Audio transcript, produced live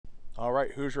All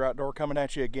right, Hoosier Outdoor coming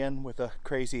at you again with a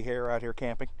crazy hair out here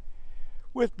camping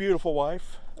with beautiful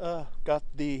wife. Got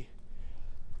the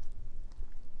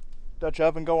Dutch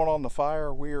oven going on the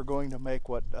fire. We are going to make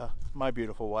what my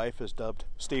beautiful wife has dubbed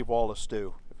Steve Wallace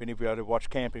stew. If anybody watched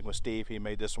Camping with Steve, he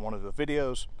made this in one of the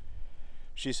videos.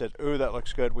 She said, "Ooh, that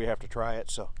looks good. We have to try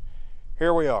it." So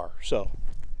here we are. So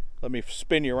let me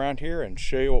spin you around here and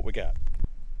show you what we got.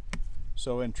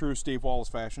 So in true Steve Wallace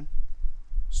fashion,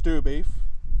 stew beef,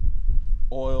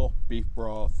 oil, beef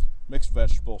broth, mixed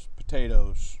vegetables,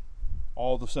 potatoes,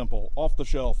 all the simple, off the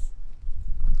shelf,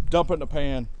 dump it in a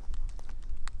pan,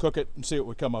 cook it and see what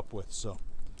we come up with. So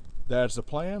that's the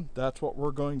plan. That's what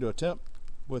we're going to attempt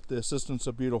with the assistance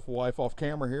of beautiful wife off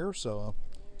camera here. So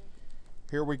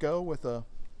here we go with a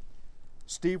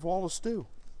Steve Wallace stew.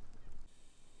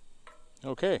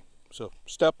 Okay, so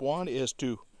step one is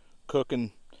to cook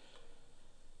and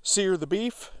sear the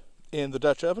beef in the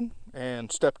Dutch oven,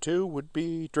 and step two would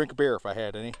be drink a beer if I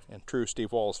had any in true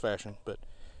Steve Wallace fashion, but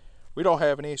we don't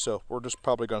have any, so we're just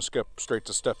probably going to skip straight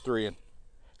to step three and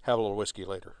have a little whiskey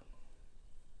later.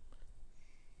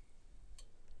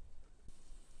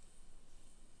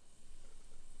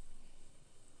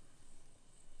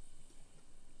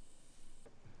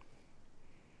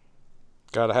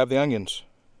 Gotta have the onions.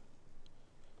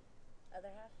 Other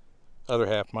half? Other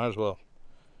half, might as well.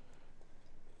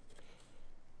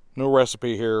 No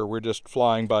recipe here, we're just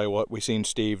flying by what we seen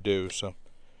Steve do, so.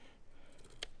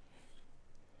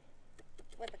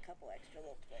 With a couple extra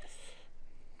little twists.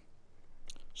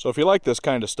 So if you like this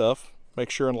kind of stuff, make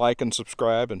sure and like and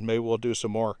subscribe, and maybe we'll do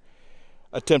some more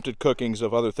attempted cookings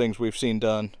of other things we've seen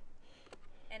done.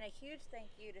 And a huge thank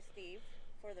you to Steve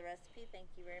for the recipe. Thank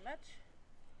you very much.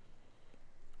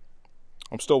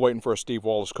 I'm still waiting for a Steve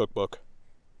Wallace cookbook.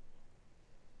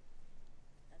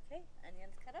 Okay,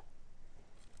 onions cut up.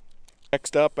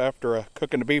 Next up, after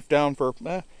cooking the beef down for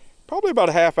probably about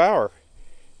a half hour,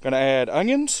 gonna add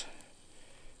onions,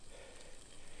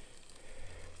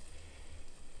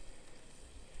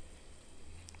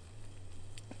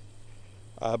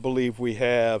 I believe we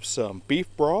have some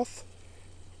beef broth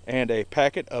and a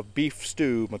packet of beef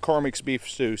stew, McCormick's beef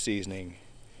stew seasoning.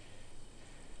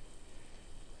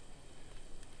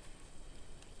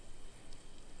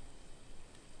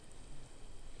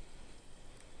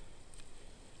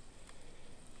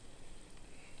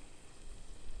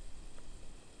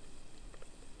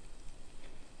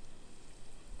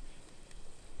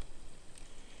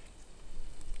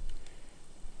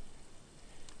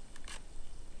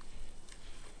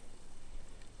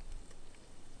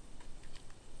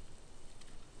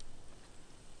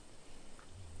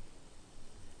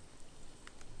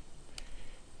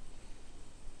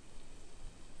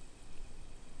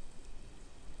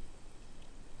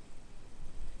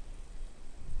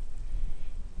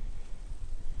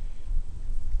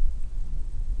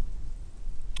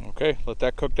 Okay, let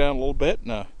that cook down a little bit,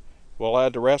 and we'll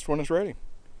add the rest when it's ready.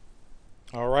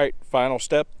 All right, final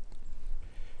step.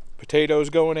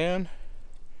 Potatoes going in.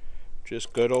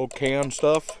 Just good old canned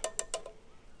stuff.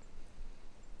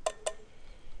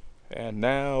 And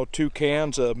now 2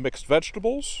 cans of mixed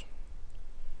vegetables.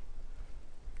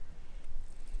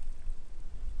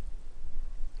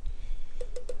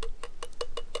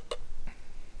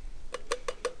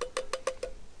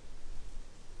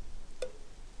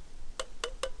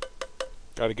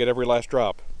 Got to get every last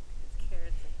drop.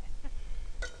 Carrots in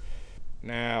there.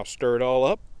 Now stir it all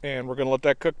up, and we're going to let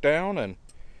that cook down and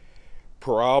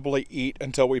probably eat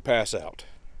until we pass out,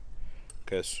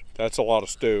 because that's a lot of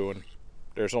stew and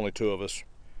there's only 2 of us.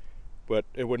 But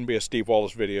it wouldn't be a Steve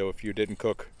Wallace video if you didn't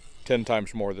cook 10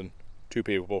 times more than 2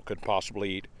 people could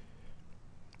possibly eat.